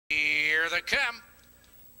Here they come.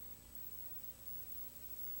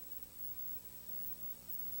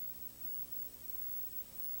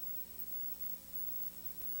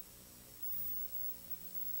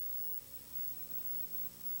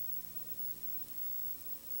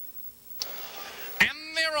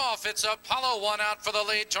 Off. It's Apollo 1 out for the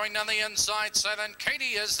lead. Joined on the inside. Silent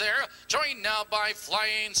Katie is there. Joined now by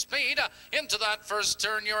Flying Speed. Into that first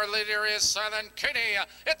turn, your leader is Silent Katie.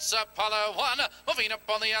 It's Apollo 1. Moving up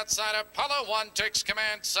on the outside, Apollo 1 takes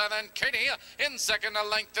command. Silent Katie in second, a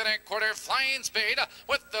length and a quarter. Flying Speed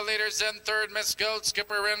with the leaders in third. Miss Gold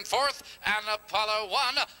Skipper in fourth. And Apollo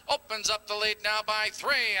 1 opens up the lead now by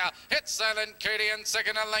 3. It's Silent Katie in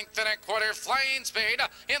second, a length and a quarter. Flying Speed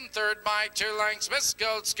in third by 2 lengths. Miss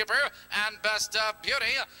Gold Skipper and Best of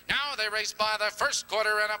Beauty. Now they race by the first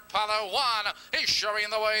quarter, and Apollo 1 is showing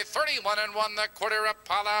the way. 31 and 1 the quarter.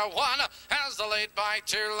 Apollo 1 has the lead by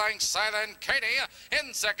 2 lengths. Silent Katie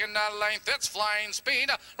in second length. It's Flying Speed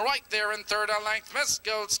right there in third length. Miss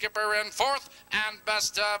Gold Skipper in fourth, and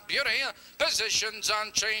Best of Beauty. Positions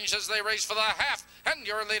unchanged as they race for the half, and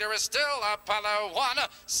your leader is still Apollo 1.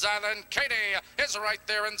 Silent Katie is right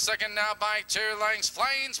there in second now by 2 lengths.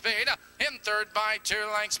 Flying Speed in third by 2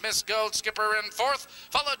 lengths. Miss Gold Skipper in fourth,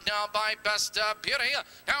 followed now by Best of Beauty.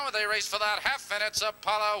 Now they race for that half, and it's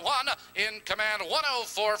Apollo 1 in command.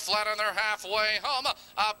 104 flat on their halfway home.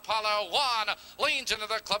 Apollo 1 leans into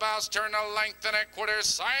the clubhouse, turn a length and a quarter.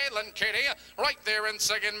 Silent Katie right there in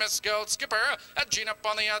second. Miss Gold Skipper edging up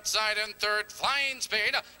on the outside in third. Flying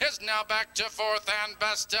Speed is now back to fourth, and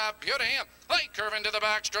Best of Beauty. They curve into the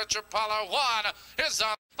backstretch. Apollo 1 is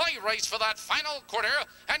on. They race for that final quarter,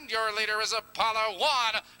 and your leader is Apollo 1.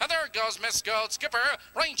 And there goes Miss Gold Skipper,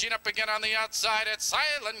 ranging up again on the outside. It's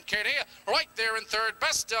Silent Katie right there in third.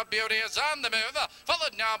 Best of Beauty is on the move,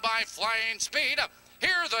 followed now by Flying Speed.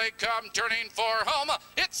 Here they come, turning for home.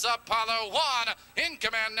 It's Apollo 1 in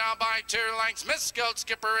command now by 2 lengths. Miss Gold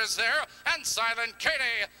Skipper is there, and Silent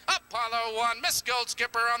Katie. Apollo 1, Miss Gold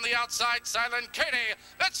Skipper on the outside. Silent Katie,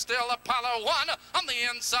 that's still Apollo 1 on the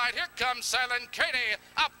inside. Here comes Silent Katie.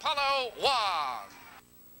 Apollo 1.